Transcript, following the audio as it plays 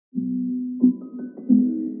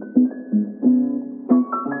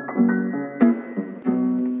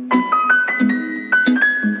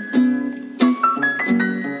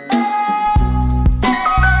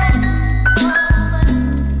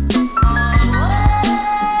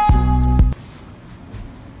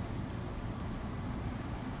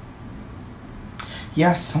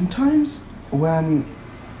Yeah, sometimes when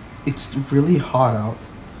it's really hot out,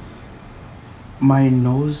 my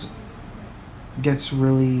nose gets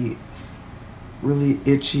really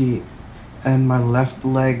itchy and my left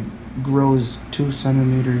leg grows 2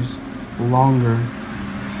 centimeters longer.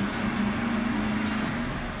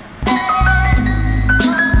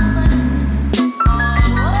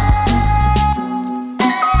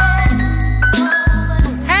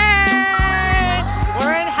 Hey!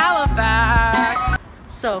 We're in Halifax!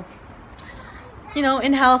 So, you know,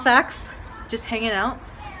 in Halifax, just hanging out.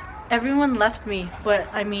 Everyone left me, but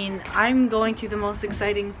I mean, I'm going to the most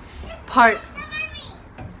exciting part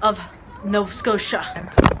of Nova Scotia.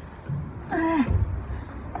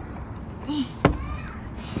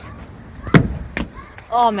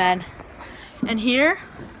 Oh man. And here,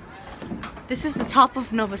 this is the top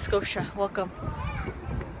of Nova Scotia. Welcome.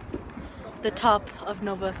 The top of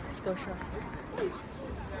Nova Scotia.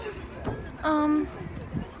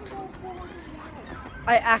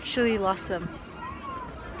 I actually lost them.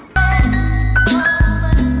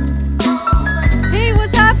 Hey,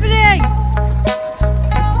 what's happening?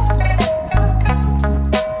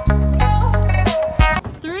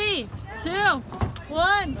 Three, two,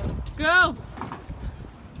 one, go!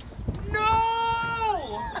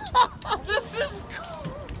 No! This is...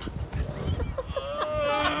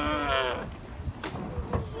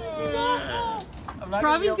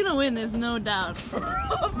 Robbie's gonna win, there's no doubt.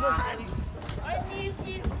 I need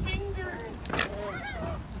these fingers.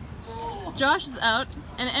 Josh is out,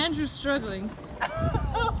 and Andrew's struggling.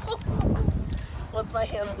 Once my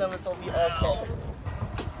hands numb, it'll be okay.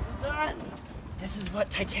 I'm done. This is what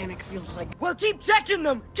Titanic feels like. Well, keep checking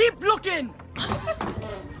them. Keep looking.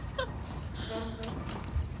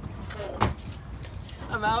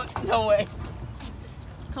 I'm out? No way.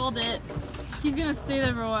 Called it. He's gonna stay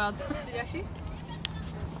there for a while. Did you actually?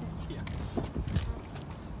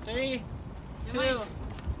 3, 2,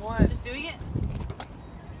 1. Just doing it?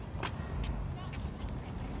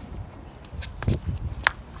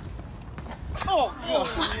 Oh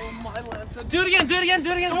my lance. Do it again, do it again,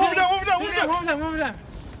 do it again. One more time.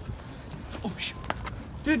 Oh shit.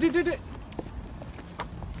 Do it.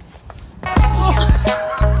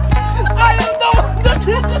 I don't know.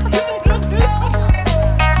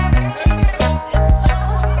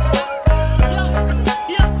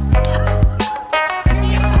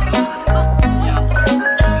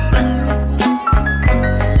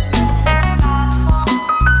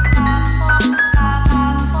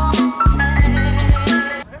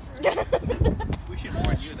 We should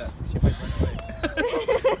warn you that she might run away.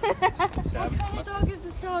 What kind of dog is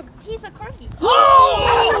this dog? He's a corgi.